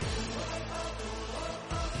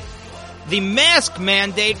the mask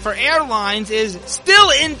mandate for airlines is still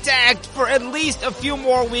intact for at least a few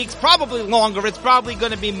more weeks, probably longer. It's probably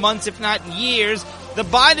going to be months, if not years. The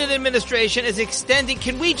Biden administration is extending.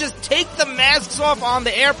 Can we just take the masks off on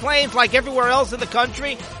the airplanes like everywhere else in the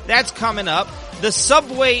country? That's coming up. The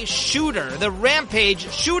subway shooter, the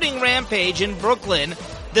shooting rampage in Brooklyn.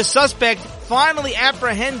 The suspect finally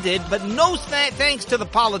apprehended, but no thanks to the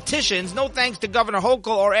politicians, no thanks to Governor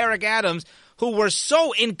Hochul or Eric Adams, who were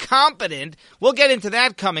so incompetent. We'll get into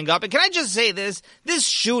that coming up. And can I just say this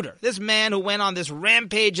shooter, this man who went on this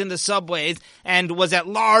rampage in the subways and was at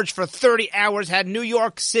large for 30 hours, had New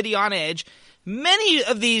York City on edge. Many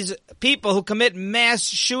of these people who commit mass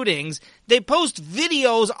shootings, they post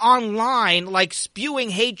videos online like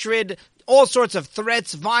spewing hatred, all sorts of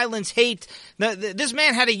threats, violence, hate. This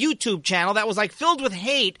man had a YouTube channel that was like filled with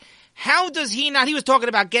hate. How does he not? He was talking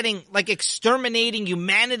about exterminating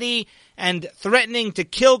humanity and threatening to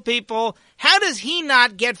kill people. How does he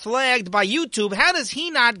not get flagged by YouTube? How does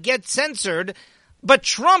he not get censored? But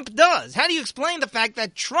Trump does. How do you explain the fact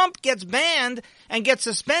that Trump gets banned and gets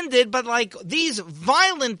suspended, but these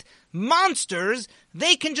violent monsters,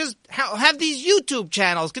 they can just have these YouTube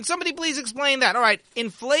channels? Can somebody please explain that? All right,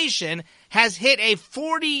 inflation has hit a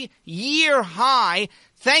 40-year high.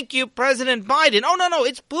 Thank you, President Biden. Oh, no,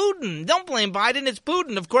 it's Putin. Don't blame Biden. It's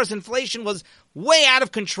Putin. Of course, inflation was way out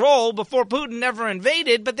of control before Putin ever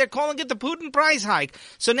invaded, but they're calling it the Putin price hike.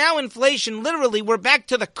 So now inflation, literally, we're back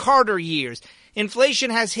to the Carter years.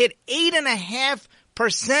 Inflation has hit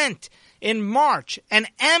 8.5% in March, and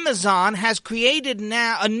Amazon has created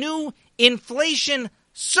now a new inflation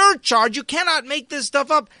surcharge. You cannot make this stuff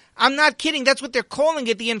up. I'm not kidding. That's what they're calling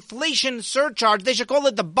it, the inflation surcharge. They should call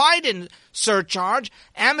it the Biden surcharge.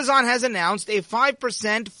 Amazon has announced a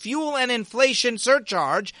 5% fuel and inflation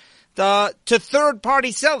surcharge to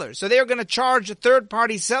third-party sellers. So they're going to charge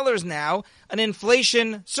third-party sellers now an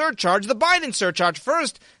inflation surcharge, the Biden surcharge.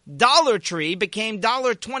 First, Dollar Tree became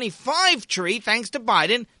 $1.25 Tree thanks to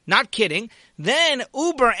Biden. Not kidding. Then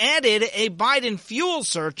Uber added a Biden fuel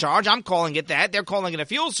surcharge. I'm calling it that. They're calling it a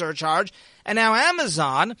fuel surcharge. And now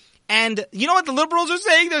Amazon, and you know what the liberals are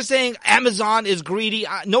saying? They're saying Amazon is greedy.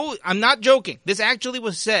 No, I'm not joking. This actually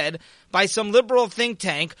was said by some liberal think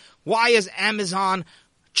tank. Why is Amazon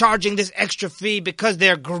charging this extra fee? Because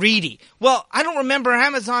they're greedy. Well, I don't remember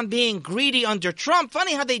Amazon being greedy under Trump.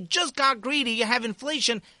 Funny how they just got greedy. You have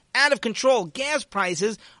inflation out of control. Gas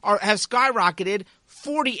prices have skyrocketed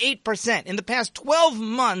 48%. In the past 12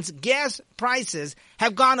 months, gas prices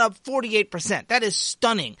have gone up 48%. That is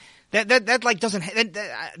stunning.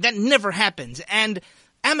 That never happens. And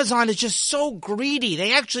Amazon is just so greedy.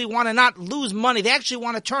 They actually want to not lose money. They actually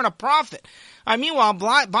want to turn a profit. Meanwhile,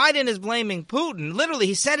 Biden is blaming Putin. Literally,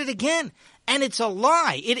 he said it again. And it's a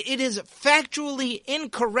lie. It is factually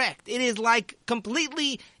incorrect. It is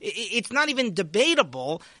completely, it's not even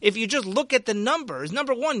debatable if you just look at the numbers.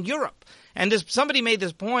 Number one, Europe. And somebody made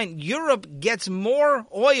this point. Europe gets more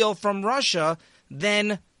oil from Russia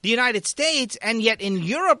than the United States, and yet in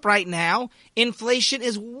Europe right now, inflation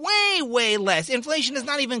is way, way less. Inflation is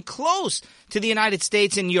not even close to the United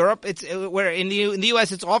States in Europe. It's where in the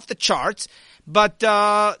U.S. it's off the charts, but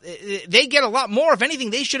they get a lot more. If anything,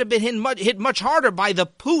 they should have been hit much harder by the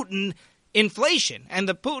Putin inflation and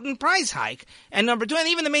the Putin price hike. And number two, and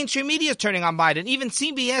even the mainstream media is turning on Biden. Even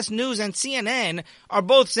CBS News and CNN are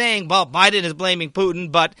both saying, well, Biden is blaming Putin,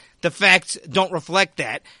 but the facts don't reflect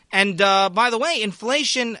that. And by the way,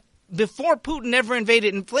 inflation, before Putin ever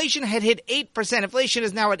invaded, inflation had hit 8%. Inflation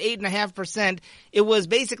is now at 8.5%. It was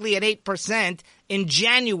basically at 8% in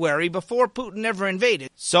January before Putin ever invaded.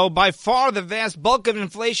 So by far the vast bulk of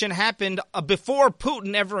inflation happened before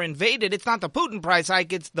Putin ever invaded. It's not the Putin price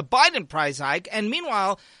hike, it's the Biden price hike. And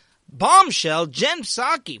meanwhile, bombshell, Jen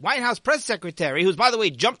Psaki, White House press secretary, who's, by the way,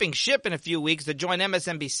 jumping ship in a few weeks to join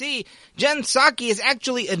MSNBC, Jen Psaki is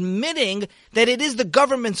actually admitting that it is the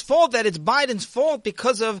government's fault, that it's Biden's fault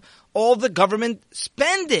because of all the government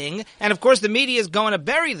spending. And, of course, the media is going to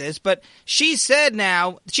bury this. But she said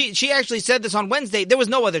now, she actually said this on Wednesday, there was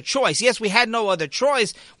no other choice. Yes, we had no other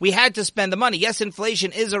choice. We had to spend the money. Yes,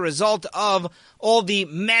 inflation is a result of all the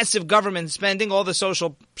massive government spending, all the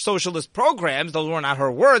socialist programs. Those were not her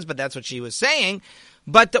words, but that's what she was saying.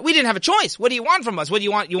 But we didn't have a choice. What do you want from us? What do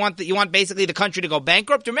you want? You want basically the country to go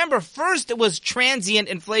bankrupt? Remember, first it was transient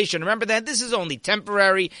inflation. Remember that? This is only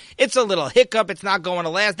temporary. It's a little hiccup. It's not going to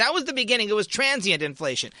last. That was the beginning. It was transient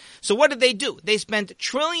inflation. So what did they do? They spent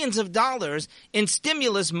trillions of dollars in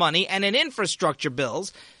stimulus money and in infrastructure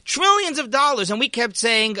bills Trillions of dollars. And we kept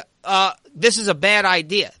saying, this is a bad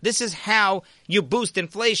idea. This is how you boost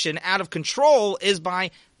inflation out of control, is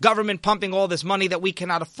by government pumping all this money that we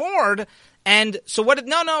cannot afford. And so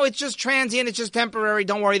no, it's just transient. It's just temporary.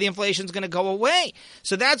 Don't worry. The inflation's going to go away.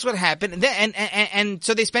 So that's what happened. And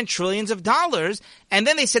so they spent trillions of dollars. And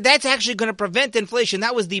then they said that's actually going to prevent inflation.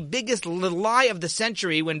 That was the biggest lie of the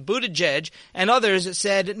century when Buttigieg and others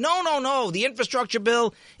said, no, the infrastructure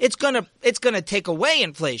bill, it's going to take away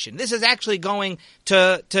inflation. This is actually going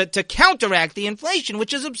to counteract the inflation,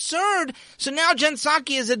 which is absurd. So now Jen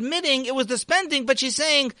Psaki is admitting it was the spending, but she's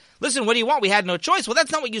saying, listen, what do you want? We had no choice. Well,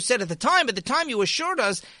 that's not what you said at the time. At the time, you assured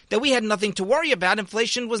us that we had nothing to worry about.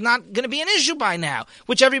 Inflation was not going to be an issue by now,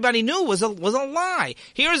 which everybody knew was a lie.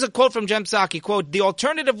 Here's a quote from Jen Psaki, quote, "The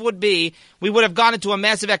alternative would be we would have gone into a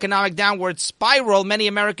massive economic downward spiral. Many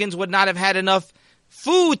Americans would not have had enough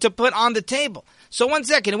food to put on the table." So 1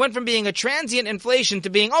 second, it went from being a transient inflation to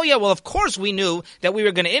being, oh yeah, well, of course we knew that we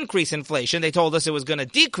were going to increase inflation. They told us it was going to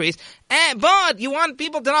decrease. But you want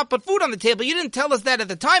people to not put food on the table. You didn't tell us that at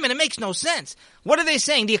the time, and it makes no sense. What are they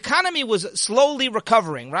saying? The economy was slowly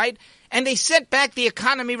recovering, right? And they set back the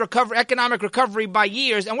economic recovery by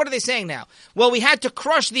years. And what are they saying now? Well, we had to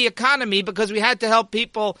crush the economy because we had to help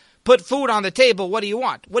people put food on the table. What do you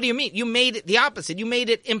want? What do you mean? You made it the opposite. You made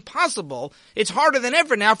it impossible. It's harder than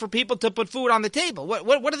ever now for people to put food on the table.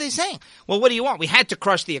 What are they saying? Well, what do you want? We had to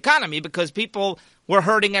crush the economy because people were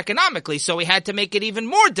hurting economically, so we had to make it even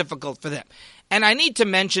more difficult for them. And I need to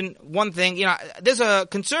mention one thing. You know, there's a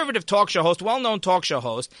conservative talk show host, well-known talk show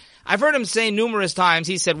host. I've heard him say numerous times,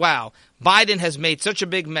 he said, wow, Biden has made such a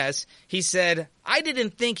big mess. He said, I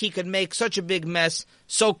didn't think he could make such a big mess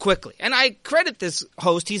so quickly. And I credit this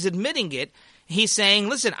host. He's admitting it. He's saying,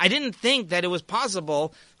 listen, I didn't think that it was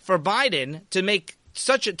possible for Biden to make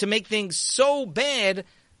things so bad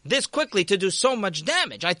this quickly, to do so much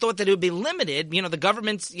damage. I thought that it would be limited. You know, the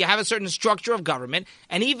government's, you have a certain structure of government,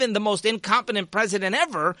 and even the most incompetent president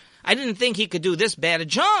ever, I didn't think he could do this bad a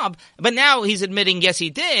job. But now he's admitting, yes, he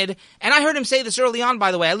did. And I heard him say this early on,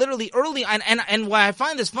 by the way. And why I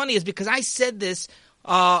find this funny is because I said this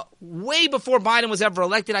way before Biden was ever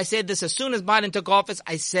elected. I said this as soon as Biden took office.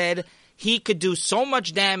 I said he could do so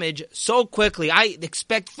much damage so quickly. I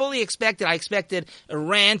expected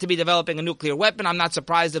Iran to be developing a nuclear weapon. I'm not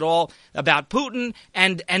surprised at all about Putin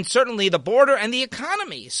and certainly the border and the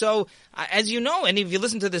economy. So as you know, and if you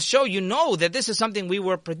listen to this show, you know that this is something we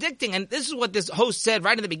were predicting. And this is what this host said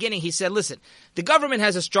right in the beginning. He said, listen, the government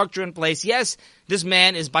has a structure in place. Yes, this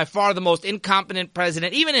man is by far the most incompetent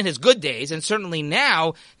president, even in his good days, and certainly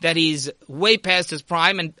now that he's way past his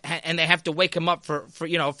prime and they have to wake him up for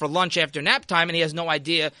lunch after nap time, and he has no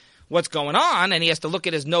idea what's going on, and he has to look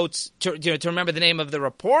at his notes to remember the name of the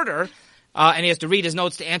reporter. And he has to read his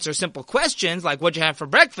notes to answer simple questions like, what'd you have for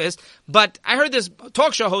breakfast? But I heard this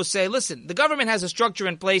talk show host say, listen, the government has a structure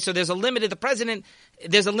in place, so there's a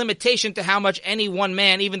limitation to how much any one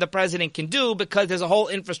man, even the president, can do because there's a whole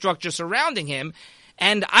infrastructure surrounding him.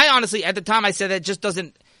 And I honestly, at the time I said that just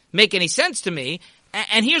doesn't make any sense to me.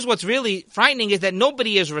 And here's what's really frightening is that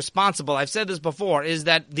nobody is responsible. I've said this before, is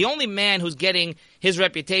that the only man who's getting his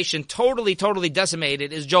reputation totally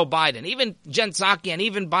decimated is Joe Biden. Even Jen Psaki and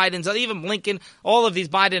even Blinken, all of these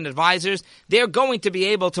Biden advisors, they're going to be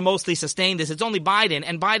able to mostly sustain this. It's only Biden.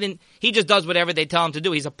 And Biden, he just does whatever they tell him to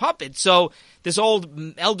do. He's a puppet. So this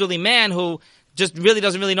old elderly man who just really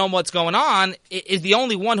doesn't know what's going on is the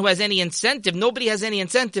only one who has any incentive. Nobody has any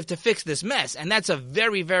incentive to fix this mess. And that's a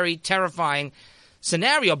very, very terrifying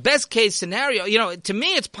scenario. Best case scenario, to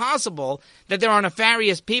me it's possible that there are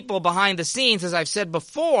nefarious people behind the scenes, as I've said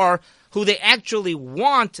before, who they actually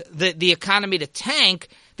want the economy to tank.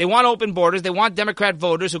 They want open borders. They want Democrat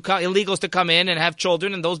voters, illegals to come in and have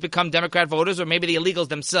children, and those become Democrat voters, or maybe the illegals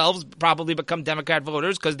themselves probably become Democrat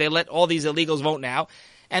voters because they let all these illegals vote now.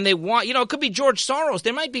 And they want, it could be George Soros.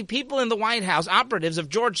 There might be people in the White House, operatives of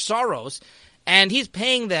George Soros, and he's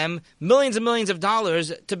paying them millions and millions of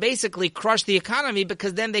dollars to basically crush the economy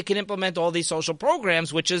because then they can implement all these social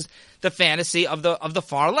programs, which is the fantasy of the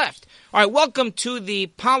far left. All right, welcome to the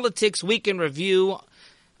Politics Week in Review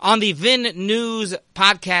on the VIN News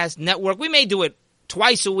Podcast Network. We may do it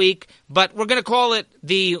twice a week, but we're going to call it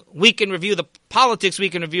the Week in Review, the Politics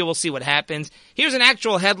Week in Review. We'll see what happens. Here's an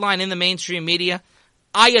actual headline in the mainstream media.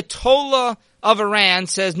 Ayatollah of Iran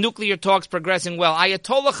says nuclear talks progressing well.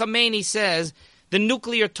 Ayatollah Khamenei says the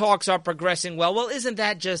nuclear talks are progressing well. Well, isn't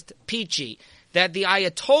that just peachy? That the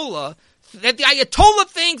Ayatollah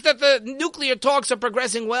thinks that the nuclear talks are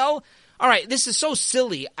progressing well? All right, this is so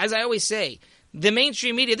silly. As I always say, the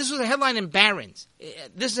mainstream media, this was a headline in Barron's.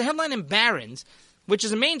 which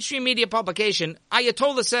is a mainstream media publication,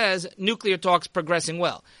 Ayatollah says nuclear talks progressing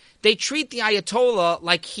well. They treat the Ayatollah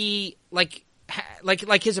like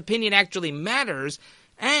his opinion actually matters.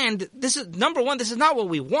 And this is, number one, this is not what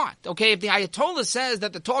we want, okay? If the Ayatollah says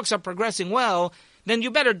that the talks are progressing well, then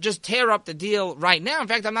you better just tear up the deal right now. In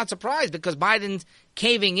fact, I'm not surprised because Biden's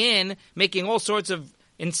caving in, making all sorts of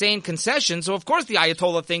insane concessions. So, of course, the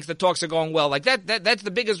Ayatollah thinks the talks are going well. Like, that's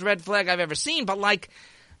the biggest red flag I've ever seen. But, like,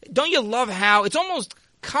 don't you love how it's almost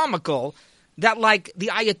comical that, like,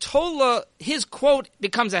 the Ayatollah, his quote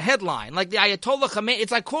becomes a headline. Like, the Ayatollah Khamenei,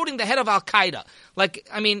 it's like quoting the head of Al-Qaeda. Like,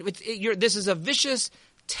 I mean, this is a vicious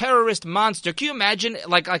terrorist monster. Can you imagine,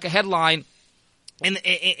 like a headline in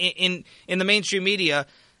the mainstream media?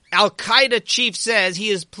 Al-Qaeda chief says he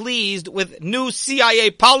is pleased with new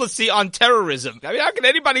CIA policy on terrorism. I mean, how can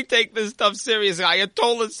anybody take this stuff seriously?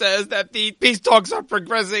 Ayatollah says that the peace talks are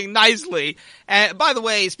progressing nicely. And by the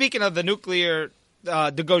way, speaking of the nuclear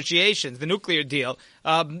negotiations, the nuclear deal,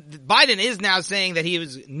 Biden is now saying that he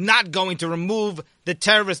is not going to remove the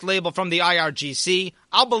terrorist label from the IRGC.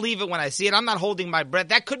 I'll believe it when I see it. I'm not holding my breath.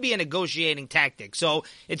 That could be a negotiating tactic. So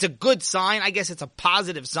it's a good sign. I guess it's a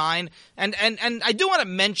positive sign. And I do want to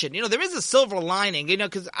mention, there is a silver lining,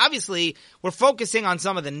 because obviously we're focusing on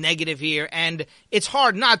some of the negative here, and it's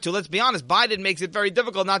hard not to. Let's be honest. Biden makes it very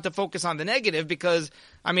difficult not to focus on the negative because,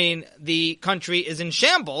 I mean, the country is in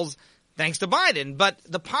shambles thanks to Biden. But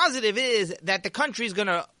the positive is that the country is going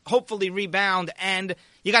to hopefully rebound, and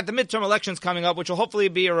you got the midterm elections coming up, which will hopefully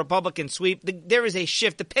be a Republican sweep. There is a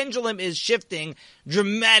shift. The pendulum is shifting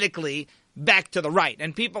dramatically back to the right,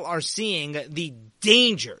 and people are seeing the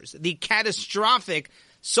dangers, the catastrophic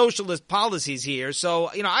socialist policies here.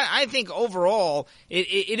 So, I think overall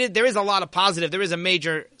there is a lot of positive. There is a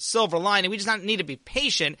major silver lining. We just need to be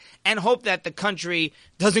patient and hope that the country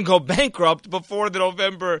doesn't go bankrupt before the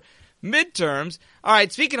November midterms. All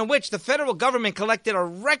right, speaking of which, the federal government collected a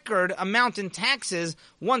record amount in taxes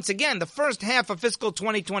once again, the first half of fiscal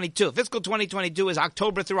 2022. Fiscal 2022 is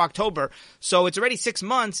October through October, so it's already 6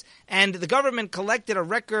 months, and the government collected a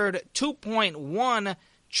record $2.1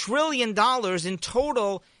 trillion in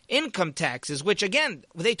total income taxes, which again,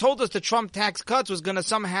 they told us the Trump tax cuts was going to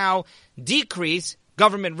somehow decrease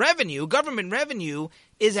government revenue. Government revenue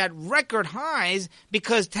is at record highs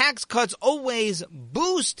because tax cuts always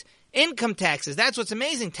boost income taxes. That's what's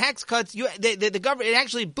amazing. Tax cuts, the government, it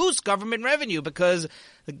actually boosts government revenue because,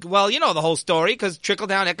 well, you know the whole story, because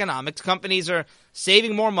trickle-down economics, companies are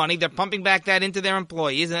saving more money, they're pumping back that into their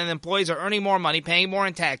employees, and then employees are earning more money, paying more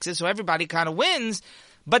in taxes, so everybody kind of wins.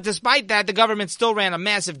 But despite that, the government still ran a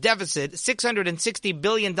massive deficit, $660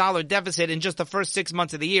 billion deficit in just the first 6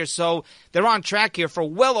 months of the year. So they're on track here for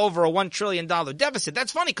well over a $1 trillion deficit.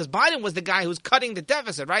 That's funny because Biden was the guy who's cutting the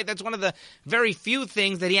deficit, right? That's one of the very few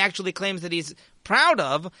things that he actually claims that he's proud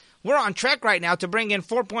of. We're on track right now to bring in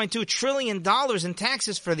 $4.2 trillion in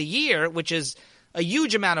taxes for the year, which is a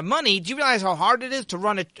huge amount of money. Do you realize how hard it is to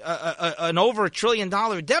run an over $1 trillion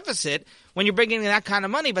deficit when you're bringing in that kind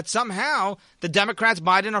of money? But somehow the Democrats,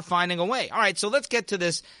 Biden, are finding a way. All right, so let's get to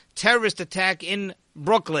this terrorist attack in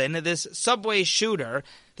Brooklyn, this subway shooter.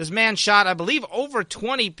 This man shot, I believe, over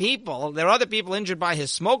 20 people. There are other people injured by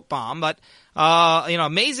his smoke bomb, but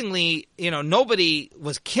amazingly, nobody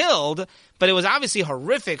was killed. But it was obviously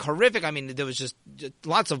horrific. I mean, there was just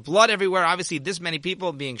lots of blood everywhere. Obviously, this many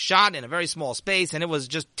people being shot in a very small space, and it was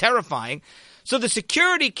just terrifying. So the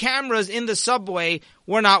security cameras in the subway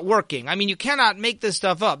were not working. I mean, you cannot make this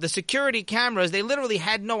stuff up. The security cameras, they literally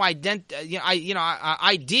had no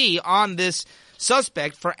ID on this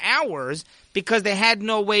suspect for hours because they had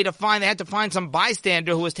no way to find. They had to find some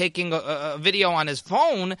bystander who was taking a video on his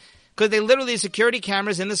phone. Because the security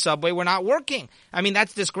cameras in the subway were not working. I mean,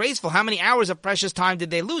 that's disgraceful. How many hours of precious time did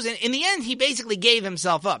they lose? And in the end, he basically gave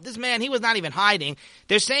himself up. This man, he was not even hiding.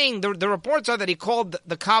 They're saying, the reports are that he called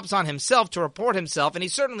the cops on himself to report himself, and he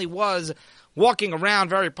certainly was walking around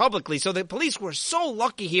very publicly. So the police were so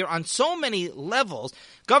lucky here on so many levels.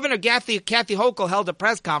 Governor Kathy Hochul held a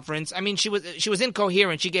press conference. I mean, she was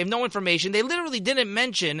incoherent. She gave no information. They literally didn't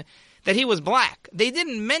mention that he was black. They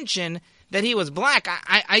didn't mention that he was black.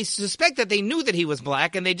 I suspect that they knew that he was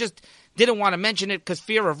black, and they just didn't want to mention it because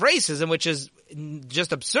fear of racism, which is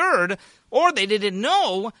just absurd, or they didn't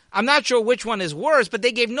know. I'm not sure which one is worse, but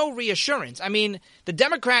they gave no reassurance. I mean, the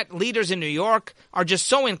Democrat leaders in New York are just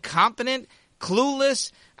so incompetent,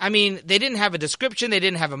 clueless. I mean, they didn't have a description. They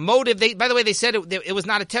didn't have a motive. By the way, they said it was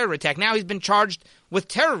not a terror attack. Now he's been charged with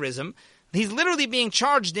terrorism. He's literally being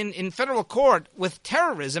charged in federal court with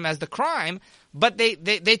terrorism as the crime. But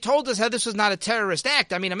they told us how this was not a terrorist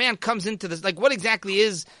act. I mean, a man comes into this, like, what exactly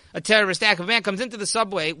is a terrorist act? If a man comes into the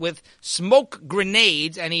subway with smoke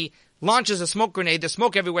grenades and he launches a smoke grenade, there's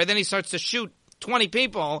smoke everywhere, then he starts to shoot 20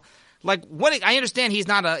 people. Like, what? I understand he's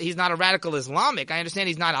not a radical Islamic. I understand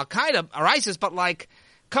he's not Al-Qaeda or ISIS, but, like,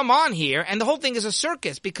 come on here. And the whole thing is a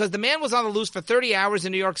circus because the man was on the loose for 30 hours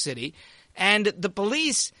in New York City, and the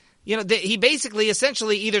police, he basically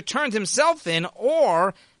essentially either turned himself in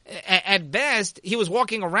or at best, he was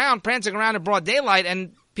walking around, prancing around in broad daylight,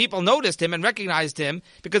 and people noticed him and recognized him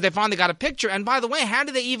because they finally got a picture. And by the way, how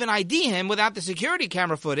did they even ID him without the security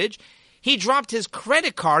camera footage? He dropped his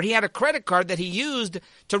credit card. He had a credit card that he used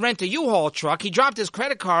to rent a U-Haul truck. He dropped his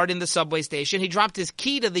credit card in the subway station. He dropped his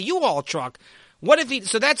key to the U-Haul truck. What if he –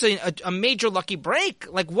 so that's a major lucky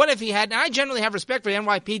break. Like, what if he had – and I generally have respect for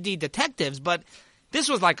NYPD detectives, but – this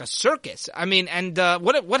was like a circus. I mean, and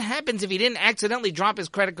what happens if he didn't accidentally drop his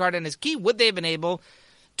credit card and his key? Would they have been able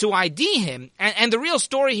to ID him? And the real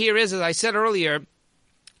story here is, as I said earlier,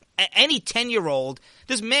 any 10-year-old,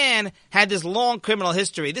 this man had this long criminal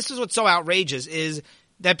history. This is what's so outrageous, is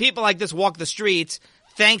that people like this walk the streets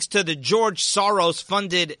thanks to the George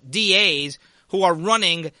Soros-funded DAs who are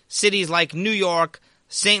running cities like New York,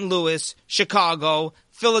 St. Louis, Chicago,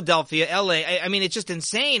 Philadelphia, L.A. I mean, it's just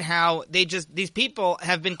insane how these people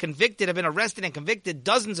have been arrested and convicted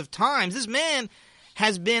dozens of times. This man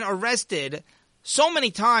has been arrested so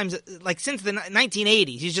many times, like since the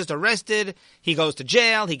 1980s. He's just arrested, he goes to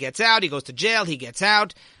jail, he gets out, he goes to jail, he gets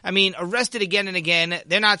out. I mean, arrested again and again.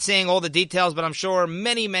 They're not saying all the details, but I'm sure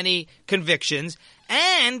many, many convictions.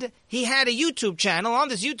 And he had a YouTube channel. On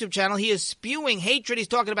this YouTube channel, he is spewing hatred. He's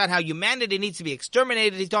talking about how humanity needs to be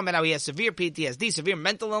exterminated. He's talking about how he has severe PTSD, severe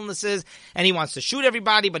mental illnesses, and he wants to shoot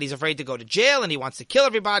everybody, but he's afraid to go to jail, and he wants to kill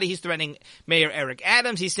everybody. He's threatening Mayor Eric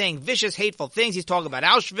Adams. He's saying vicious, hateful things. He's talking about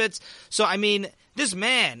Auschwitz. So, I mean, this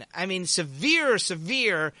man,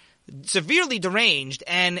 severely deranged,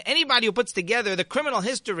 and anybody who puts together the criminal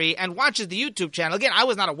history and watches the YouTube channel, again, I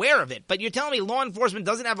was not aware of it, but you're telling me law enforcement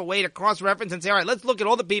doesn't have a way to cross-reference and say, all right, let's look at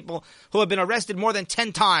all the people who have been arrested more than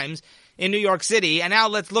 10 times in New York City, and now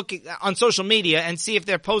let's look on social media and see if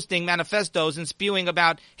they're posting manifestos and spewing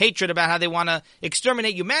about hatred about how they want to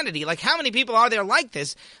exterminate humanity. Like, how many people are there like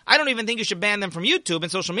this? I don't even think you should ban them from YouTube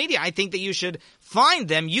and social media. I think that you should find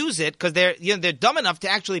them, use it, because they're dumb enough to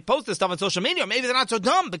actually post this stuff on social media. Or maybe they're not so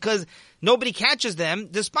dumb because nobody catches them,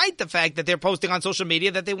 despite the fact that they're posting on social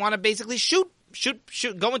media that they want to basically shoot,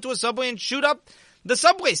 go into a subway and shoot up the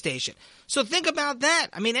subway station. So think about that.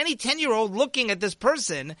 I mean, any 10-year-old looking at this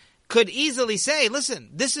person could easily say, listen,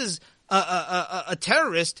 this is a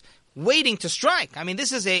terrorist waiting to strike. I mean,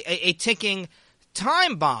 this is a ticking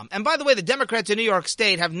time bomb. And by the way, the Democrats in New York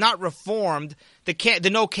State have not reformed the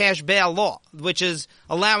no cash bail law, which is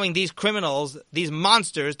allowing these criminals, these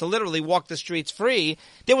monsters, to literally walk the streets free.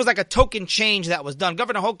 There was like a token change that was done.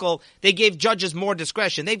 Governor Hochul, they gave judges more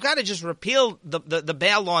discretion. They've got to just repeal the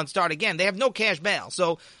bail law and start again. They have no cash bail.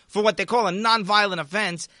 So for what they call a nonviolent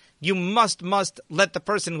offense, you must let the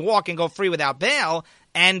person walk and go free without bail.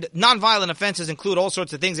 And nonviolent offenses include all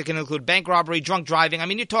sorts of things. It can include bank robbery, drunk driving. I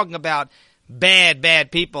mean, you're talking about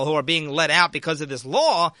bad people who are being let out because of this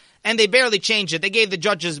law, and they barely changed it. They gave the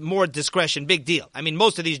judges more discretion. Big deal. I mean,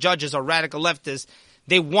 most of these judges are radical leftists.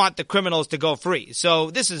 They want the criminals to go free.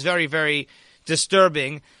 So this is very, very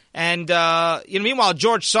disturbing. And, meanwhile,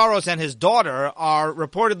 George Soros and his daughter are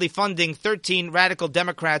reportedly funding 13 radical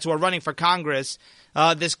Democrats who are running for Congress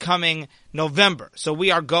this coming November. So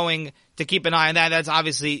we are going to keep an eye on that. That's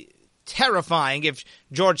obviously terrifying if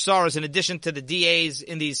George Soros, in addition to the DAs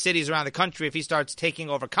in these cities around the country, if he starts taking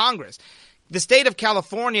over Congress. The state of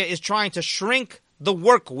California is trying to shrink the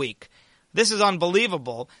work week. This is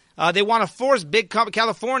unbelievable. They want to force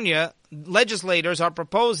California legislators are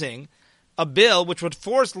proposing a bill which would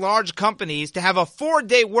force large companies to have a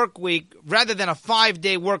 4-day work week rather than a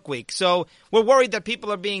 5-day work week. So we're worried that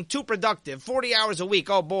people are being too productive. 40 hours a week,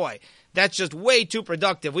 oh boy, that's just way too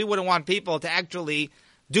productive. We wouldn't want people to actually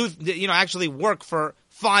actually work for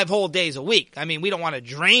 5 whole days a week. I mean, we don't want to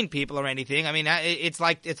drain people or anything. I mean, it's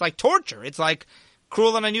like torture. It's like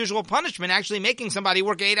cruel and unusual punishment, actually making somebody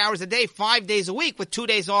work 8 hours a day, 5 days a week with 2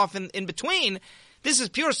 days off in between. This is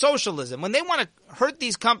pure socialism. When they want to hurt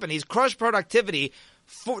these companies, crush productivity,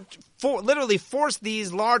 literally force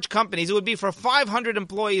these large companies, it would be for 500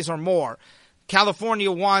 employees or more.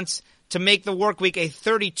 California wants to make the work week a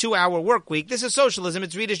 32-hour work week. This is socialism.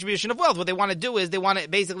 It's redistribution of wealth. What they want to do is they want to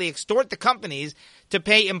basically extort the companies to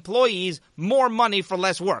pay employees more money for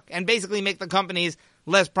less work and basically make the companies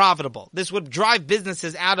less profitable. This would drive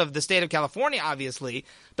businesses out of the state of California, obviously,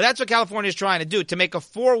 but that's what California is trying to do, to make a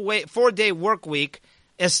 4-day work week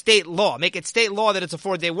a state law. Make it state law that it's a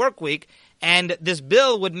 4-day work week, and this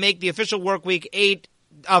bill would make the official work week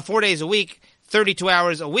 4 days a week, 32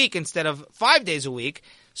 hours a week instead of 5 days a week.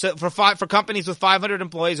 So for companies with 500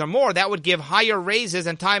 employees or more, that would give higher raises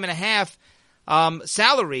and time and a half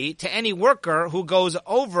salary to any worker who goes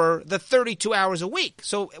over the 32 hours a week.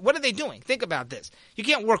 So what are they doing? Think about this. You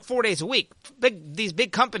can't work 4 days a week. These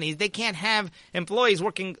big companies, they can't have employees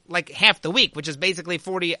working like half the week, which is basically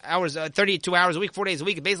 40 hours, 32 hours a week, 4 days a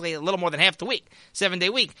week, basically a little more than half the week, 7-day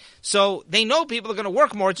week. So they know people are going to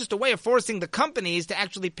work more. It's just a way of forcing the companies to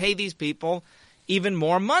actually pay these people even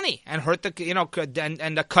more money and hurt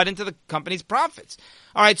and cut into the company's profits.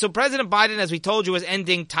 All right, so President Biden, as we told you, is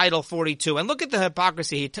ending Title 42. And look at the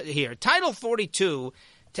hypocrisy here. Title 42,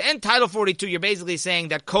 to end Title 42, you're basically saying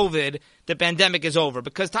that COVID, the pandemic, is over.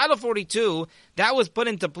 Because Title 42, that was put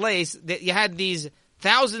into place, that you had these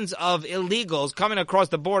thousands of illegals coming across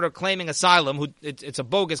the border claiming asylum. It's a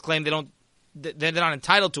bogus claim. They're not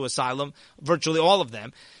entitled to asylum, virtually all of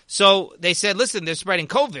them. So they said, listen, they're spreading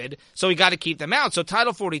COVID, so we got to keep them out. So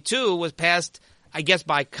Title 42 was passed, I guess,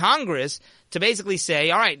 by Congress to basically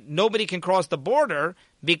say, all right, nobody can cross the border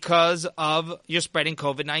because of you're spreading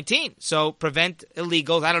COVID-19. So prevent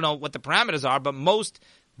illegals. I don't know what the parameters are, but most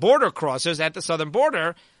border crossers at the southern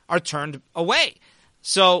border are turned away.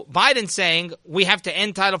 So Biden's saying we have to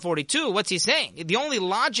end Title 42. What's he saying? The only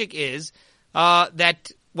logic is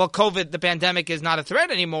that, well, COVID, the pandemic, is not a threat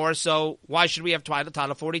anymore, so why should we have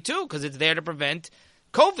Title 42? Because it's there to prevent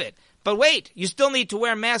COVID. But wait, you still need to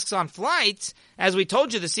wear masks on flights. As we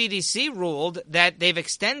told you, the CDC ruled that they've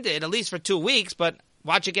extended, at least for 2 weeks, but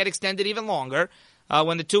watch it get extended even longer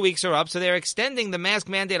when the 2 weeks are up. So they're extending the mask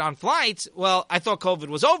mandate on flights. Well, I thought COVID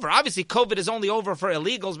was over. Obviously, COVID is only over for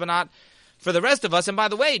illegals, but not for the rest of us. And by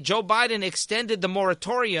the way, Joe Biden extended the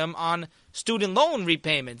moratorium on student loan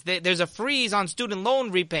repayments. There's a freeze on student loan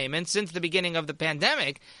repayments since the beginning of the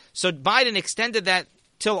pandemic. So Biden extended that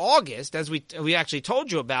till August, as we actually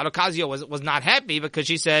told you about. Ocasio was not happy because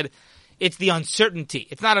she said it's the uncertainty.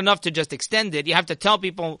 It's not enough to just extend it. You have to tell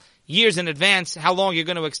people years in advance how long you're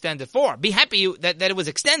going to extend it for. Be happy that it was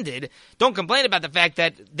extended. Don't complain about the fact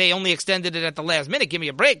that they only extended it at the last minute. Give me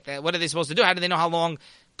a break. What are they supposed to do? How do they know how long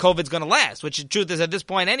COVID's going to last? Which the truth is, at this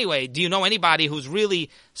point anyway, do you know anybody who's really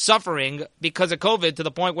suffering because of COVID to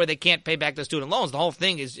the point where they can't pay back their student loans? The whole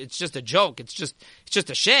thing it's just a joke. It's just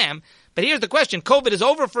a sham. But here's the question. COVID is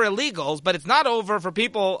over for illegals, but it's not over for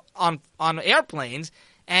people on airplanes.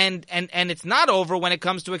 And it's not over when it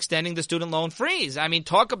comes to extending the student loan freeze. I mean,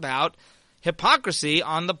 talk about hypocrisy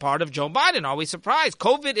on the part of Joe Biden. Are we surprised?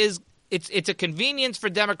 COVID is It's a convenience for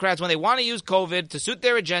Democrats. When they want to use COVID to suit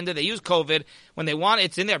their agenda, they use COVID. When they want,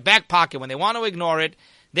 it's in their back pocket. When they want to ignore it,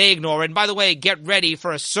 they ignore it. And by the way, get ready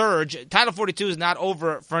for a surge. Title 42 is not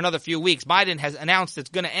over for another few weeks. Biden has announced it's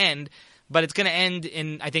going to end, but it's going to end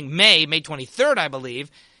in, I think, May 23rd, I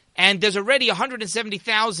believe. And there's already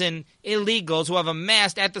 170,000 illegals who have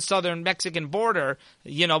amassed at the southern Mexican border,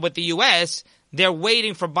 with the U.S. They're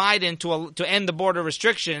waiting for Biden to end the border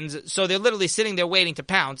restrictions, so they're literally sitting there waiting to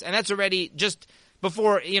pounce. And that's already just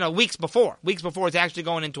before, weeks before it's actually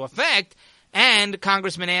going into effect. And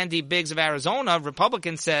Congressman Andy Biggs of Arizona,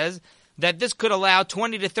 Republican, says that this could allow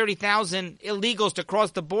 20 to 30,000 illegals to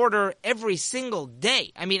cross the border every single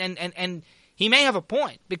day. I mean, and he may have a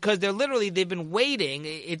point, because they've been waiting.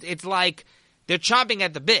 It's like they're chomping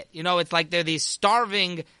at the bit. It's like they're these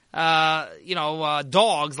starving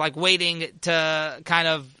dogs, like waiting to kind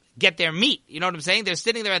of get their meat. You know what I'm saying? They're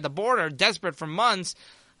sitting there at the border, desperate for months,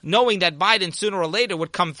 knowing that Biden sooner or later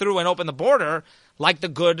would come through and open the border like the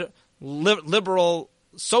good liberal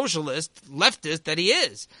socialist leftist that he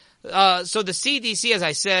is. So the CDC, as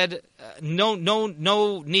I said, no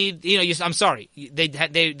need. I'm sorry,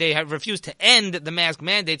 they have refused to end the mask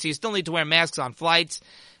mandate, so you still need to wear masks on flights.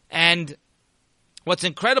 And what's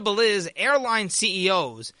incredible is airline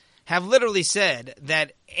CEOs have literally said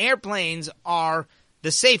that airplanes are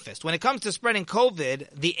the safest. When it comes to spreading COVID,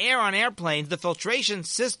 the air on airplanes, the filtration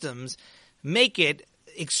systems make it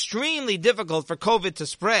extremely difficult for COVID to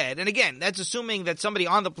spread. And again, that's assuming that somebody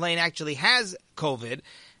on the plane actually has COVID.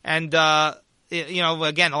 And,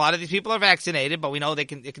 again, a lot of these people are vaccinated, but we know it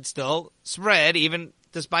can still spread even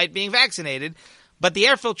despite being vaccinated. But the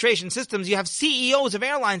air filtration systems, you have CEOs of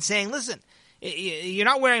airlines saying, listen, you're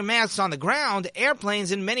not wearing masks on the ground.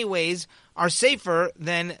 Airplanes in many ways are safer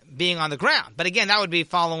than being on the ground. But again, that would be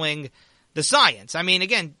following the science. I mean,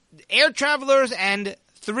 again, air travelers and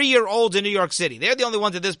 3-year-olds in New York City. They're the only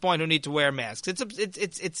ones at this point who need to wear masks.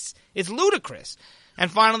 It's ludicrous.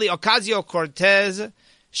 And finally, Ocasio-Cortez,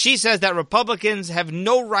 she says that Republicans have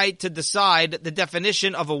no right to decide the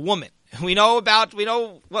definition of a woman. We know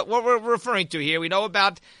what we're referring to here. We know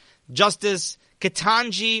about Justice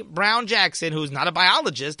Ketanji Brown Jackson, who's not a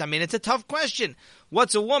biologist. I mean, it's a tough question.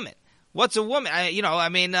 What's a woman? What's a woman?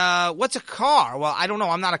 What's a car? Well, I don't know.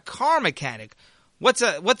 I'm not a car mechanic. What's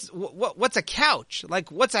a couch?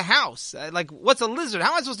 Like, what's a house? Like, what's a lizard?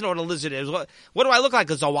 How am I supposed to know what a lizard is? What do I look like,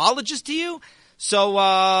 a zoologist to you? So,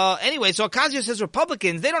 anyway, so Ocasio says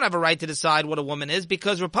Republicans, they don't have a right to decide what a woman is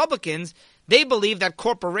because Republicans, they believe that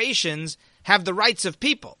corporations have the rights of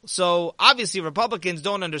people. So, obviously, Republicans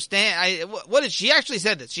don't understand. She actually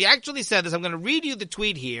said this. She actually said this. I'm going to read you the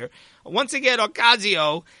tweet here. Once again,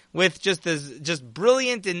 Ocasio with just this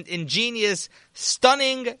brilliant and ingenious,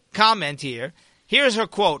 stunning comment here. Here's her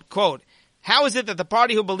quote, "How is it that the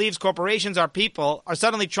party who believes corporations are people are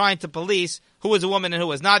suddenly trying to police who is a woman and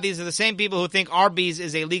who is not? These are the same people who think Arby's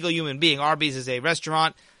is a legal human being. Arby's is a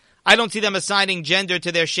restaurant. I don't see them assigning gender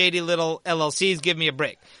to their shady little LLCs. Give me a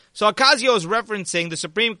break." So Ocasio is referencing the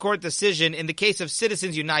Supreme Court decision in the case of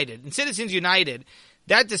Citizens United. In Citizens United,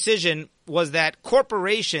 that decision was that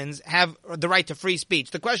corporations have the right to free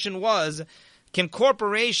speech. The question was, can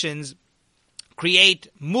corporations create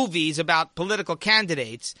movies about political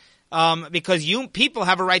candidates? Because people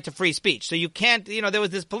have a right to free speech. So you can't, there was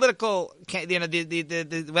this political, without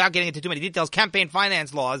getting into too many details, campaign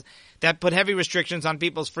finance laws that put heavy restrictions on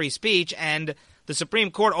people's free speech, and the Supreme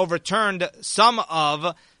Court overturned some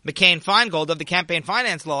of McCain-Feingold of the campaign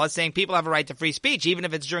finance laws, saying people have a right to free speech. Even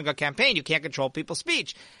if it's during a campaign, you can't control people's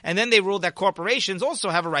speech. And then they ruled that corporations also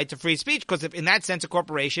have a right to free speech, because in that sense, a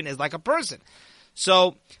corporation is like a person.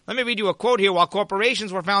 So let me read you a quote here. While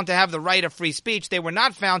corporations were found to have the right of free speech, they were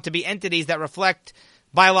not found to be entities that reflect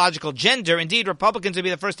biological gender. Indeed, Republicans would be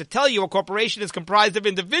the first to tell you a corporation is comprised of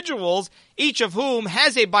individuals, each of whom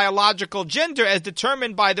has a biological gender as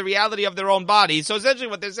determined by the reality of their own bodies. So essentially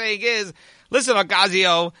what they're saying is, listen,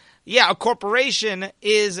 Ocasio, yeah, a corporation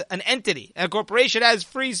is an entity, and a corporation has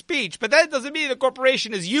free speech, but that doesn't mean the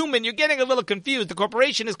corporation is human. You're getting a little confused. The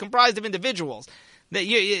corporation is comprised of individuals.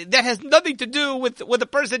 That has nothing to do with a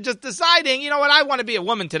person just deciding, you know what, I want to be a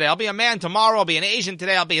woman today. I'll be a man tomorrow. I'll be an Asian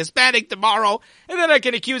today. I'll be Hispanic tomorrow. And then I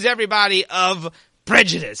can accuse everybody of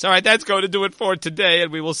prejudice. All right, that's going to do it for today,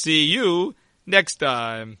 and we will see you next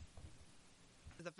time.